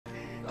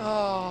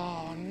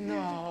Oh,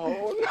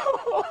 no.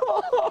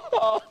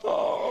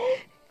 No.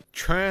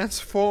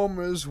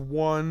 Transformers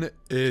 1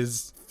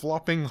 is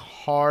flopping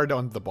hard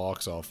on the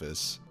box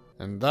office.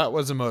 And that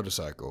was a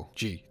motorcycle.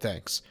 Gee,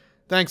 thanks.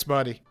 Thanks,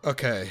 buddy.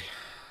 Okay.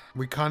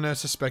 We kind of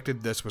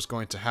suspected this was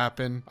going to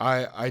happen.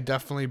 I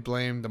definitely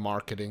blame the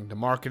marketing. The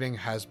marketing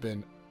has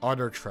been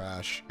utter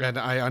trash, and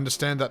I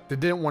understand that they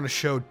didn't want to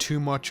show too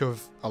much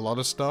of a lot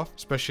of stuff,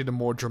 especially the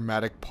more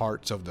dramatic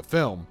parts of the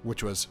film,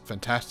 which was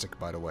fantastic,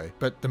 by the way.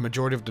 But the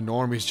majority of the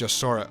normies just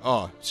saw it,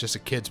 oh, it's just a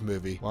kid's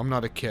movie. Well, I'm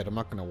not a kid, I'm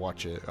not gonna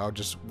watch it. I'll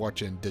just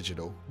watch it in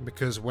digital.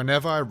 Because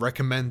whenever I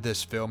recommend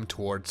this film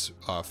towards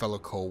fellow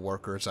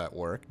co-workers at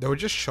work, they were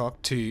just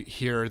shocked to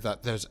hear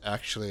that there's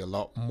actually a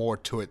lot more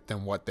to it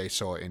than what they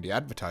saw in the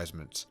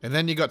advertisements. And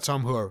then you got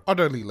some who are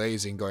utterly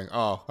lazy and going,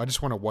 oh, I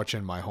just want to watch it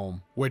in my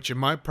home. Which, in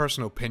my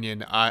personal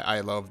opinion,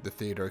 I love the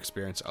theater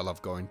experience. I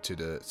love going to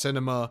the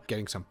cinema,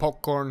 getting some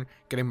popcorn,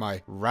 getting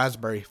my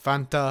raspberry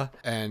Fanta,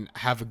 and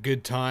have a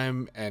good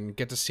time and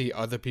get to see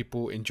other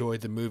people enjoy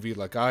the movie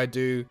like I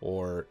do,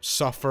 or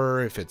suffer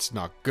if it's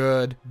not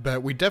good.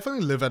 But we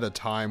definitely live at a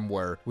time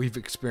where we've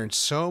experienced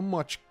so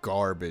much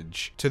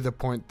garbage to the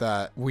point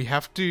that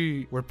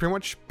we're pretty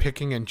much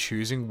picking and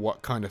choosing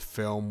what kind of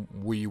film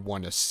we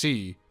want to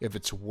see if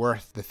it's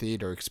worth the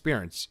theater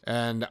experience.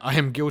 And I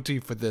am guilty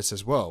for this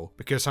as well,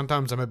 because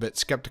sometimes I'm a bit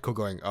skeptical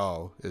going,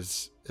 oh,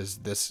 is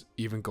this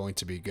even going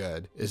to be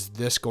good? Is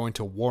this going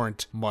to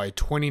warrant my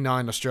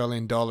 29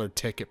 Australian dollar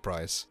ticket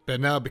price? But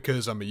now,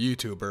 because I'm a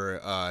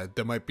YouTuber,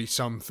 there might be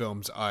some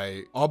films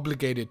I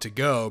obligated to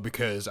go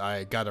because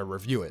I gotta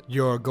review it.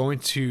 You're going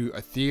to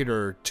a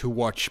theater to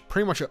watch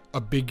pretty much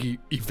a big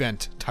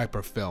event type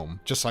of film,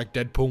 just like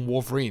Deadpool and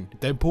Wolverine.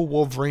 Deadpool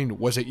Wolverine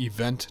was an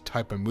event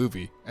type of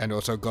movie, and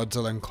also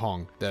Godzilla and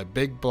Kong. They're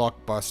big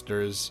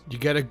blockbusters. You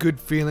get a good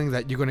feeling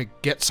that you're gonna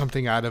get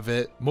something out of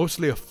it,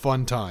 mostly a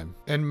fun time.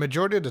 And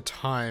majority of the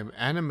time,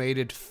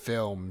 animated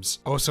films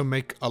also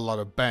make a lot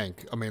of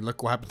bank. I mean,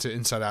 look what happened to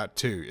Inside Out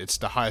 2. It's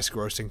the highest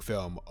grossing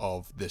film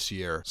of this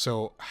year.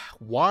 So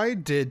why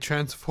did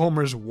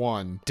Transformers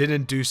 1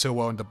 didn't do so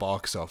well in the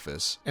box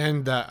office?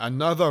 And that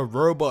another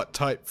robot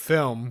type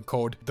film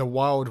called The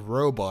Wild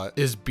Robot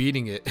is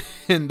beating it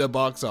in the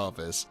box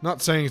office.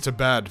 Not saying it's a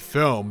bad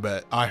film,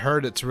 but I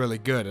heard it's really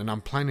good and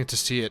I'm planning to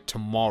see it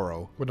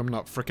tomorrow when I'm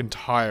not freaking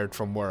tired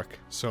from work.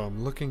 So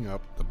I'm looking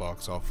up the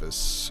box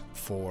office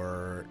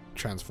for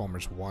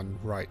Transformers 1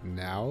 right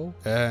now,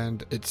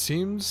 and it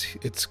seems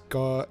it's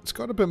got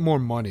a bit more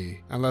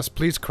money. Unless,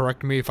 please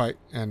correct me if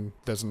and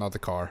there's another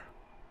car.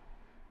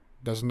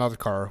 There's another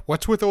car.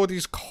 What's with all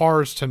these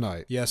cars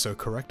tonight? Yeah, so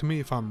correct me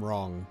if I'm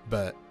wrong,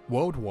 but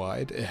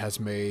worldwide, it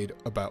has made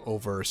about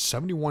over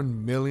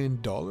 $71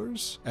 million,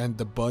 and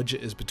the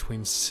budget is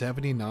between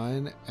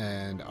 79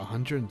 and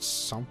 100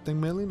 something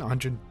million,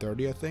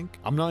 130 I think.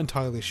 I'm not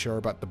entirely sure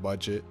about the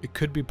budget. It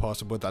could be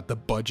possible that the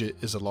budget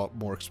is a lot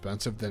more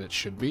expensive than it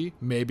should be,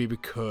 maybe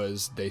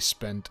because they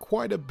spent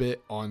quite a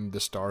bit on the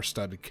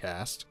star-studded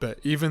cast. But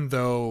even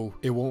though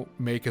it won't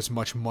make as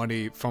much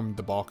money from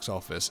the box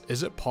office,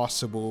 is it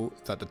possible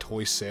that the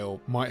toy sale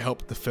might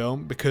help the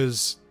film?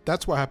 Because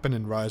that's what happened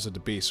in Rise of the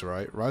Beast,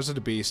 right? Rise of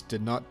the Beast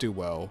did not do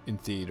well in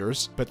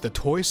theaters, but the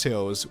toy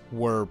sales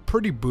were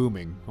pretty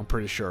booming, I'm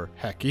pretty sure.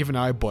 Heck, even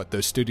I bought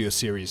those Studio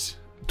Series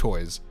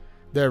toys.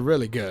 They're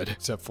really good,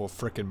 except for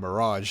frickin'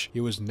 Mirage. He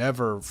was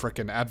never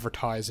frickin'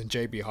 advertised in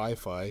JB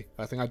Hi-Fi.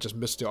 I think I just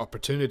missed the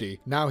opportunity.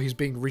 Now he's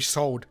being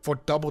resold for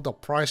double the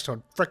price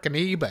on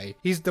frickin' eBay.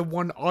 He's the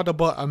one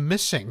Autobot I'm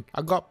missing.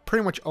 I got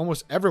pretty much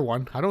almost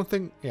everyone. I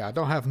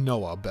don't have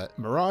Noah, but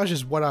Mirage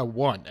is what I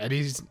want, and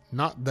he's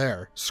not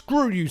there.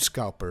 Screw you,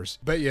 scalpers.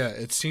 But yeah,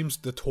 it seems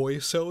the toy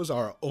sales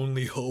are our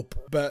only hope.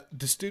 But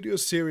the Studio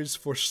Series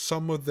for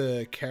some of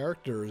the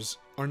characters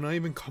are not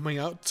even coming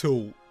out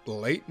till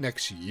late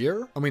next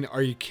year? I mean,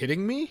 are you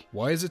kidding me?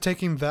 Why is it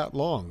taking that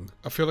long?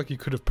 I feel like you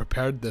could have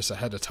prepared this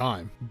ahead of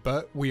time.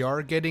 But we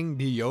are getting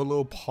the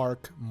YOLO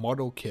Park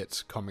model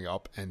kits coming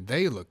up, and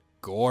they look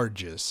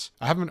gorgeous.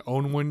 I haven't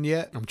owned one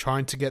yet. I'm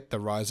trying to get the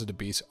Rise of the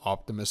Beast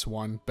Optimus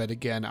one, but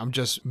again, I'm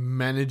just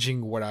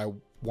managing what I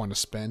want to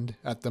spend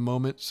at the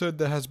moment. So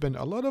there has been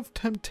a lot of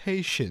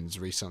temptations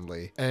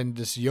recently, and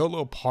this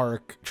YOLO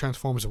Park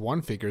Transformers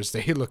 1 figures,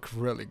 they look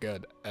really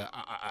good.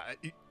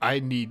 I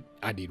need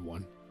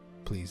one.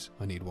 Please,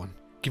 I need one.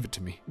 Give it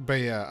to me.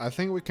 But yeah, I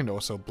think we can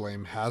also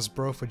blame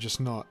Hasbro for just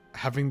not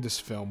having this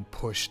film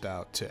pushed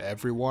out to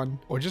everyone,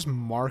 or just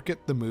market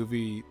the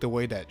movie the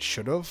way that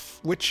should have,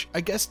 which I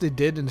guess they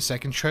did in the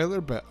second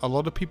trailer, but a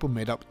lot of people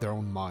made up their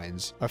own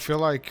minds. I feel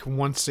like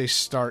once they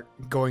start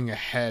going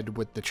ahead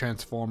with the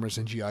Transformers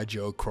and G.I.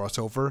 Joe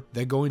crossover,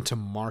 they're going to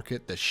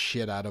market the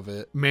shit out of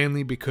it,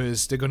 mainly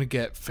because they're going to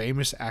get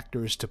famous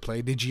actors to play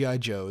the G.I.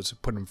 Joes,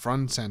 put them front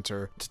and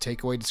center to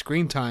take away the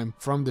screen time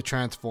from the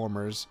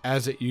Transformers,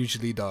 as it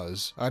usually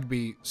does. I'd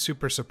be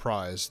super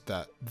surprised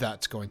that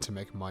that's going to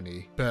make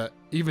money. But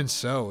even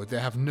so, they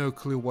have no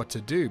clue what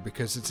to do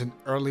because it's in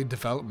early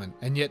development,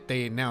 and yet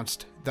they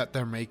announced that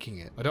they're making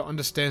it. I don't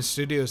understand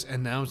studios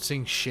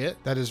announcing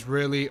shit that is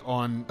really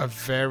on a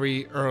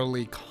very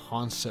early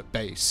concept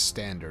base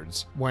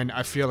standards, when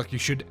I feel like you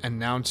should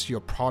announce your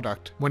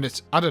product when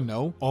it's, I don't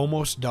know,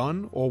 almost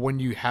done, or when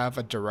you have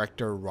a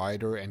director,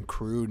 writer, and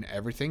crew and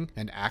everything,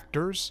 and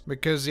actors.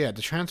 Because yeah,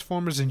 the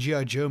Transformers and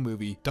G.I. Joe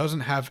movie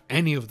doesn't have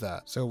any of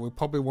that, so we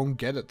probably won't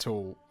get it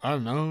till, I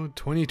don't know,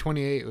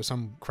 2028 or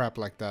some crap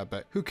like that.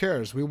 But who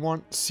cares? We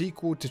want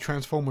sequel to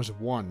Transformers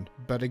 1.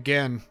 But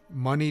again,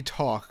 money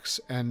talks,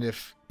 and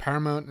if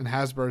Paramount and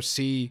Hasbro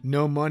see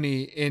no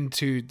money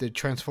into the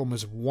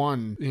Transformers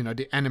 1, you know,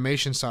 the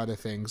animation side of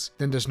things,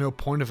 then there's no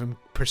point of him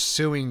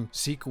pursuing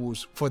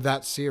sequels for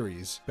that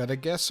series. But I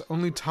guess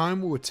only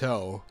time will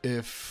tell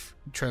if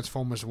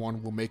Transformers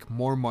 1 will make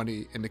more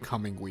money in the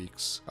coming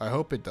weeks. I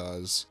hope it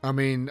does. I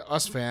mean,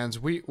 us fans,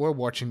 we're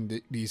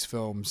watching these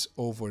films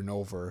over and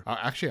over.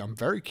 Actually, I'm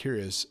very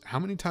curious how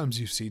many times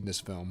you've seen this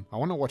film. I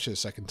want to watch it a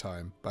second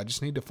time, but I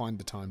just need to find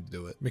the time to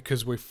do it,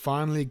 because we're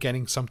finally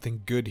getting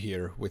something good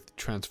here with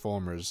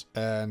Transformers,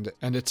 and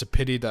it's a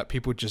pity that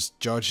people just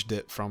judged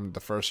it from the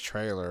first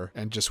trailer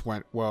and just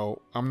went,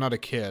 well, I'm not a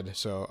kid,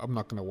 so I'm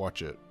not gonna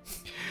watch it.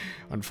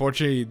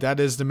 Unfortunately, that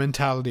is the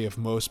mentality of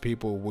most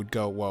people, would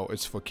go, well,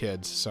 it's for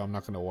kids, so I'm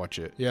not gonna watch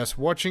it. Yes,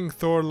 watching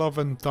Thor Love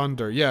and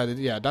Thunder,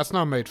 yeah, that's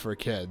not made for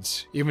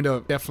kids, even though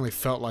it definitely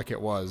felt like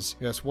it was.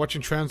 Yes,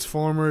 watching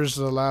Transformers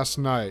The Last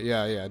Night,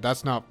 yeah,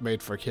 that's not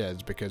made for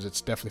kids, because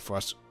it's definitely for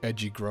us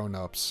edgy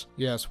grown-ups.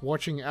 Yes,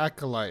 watching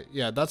Acolyte,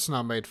 yeah, that's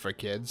not made for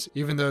kids,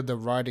 even though the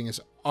writing is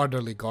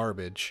utterly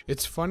garbage.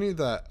 It's funny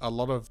that a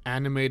lot of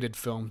animated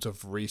films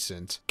of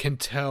recent can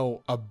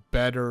tell a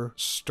better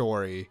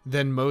story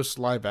than most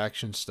live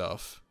action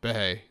stuff. But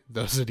hey,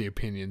 those are the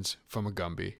opinions from a Gumby.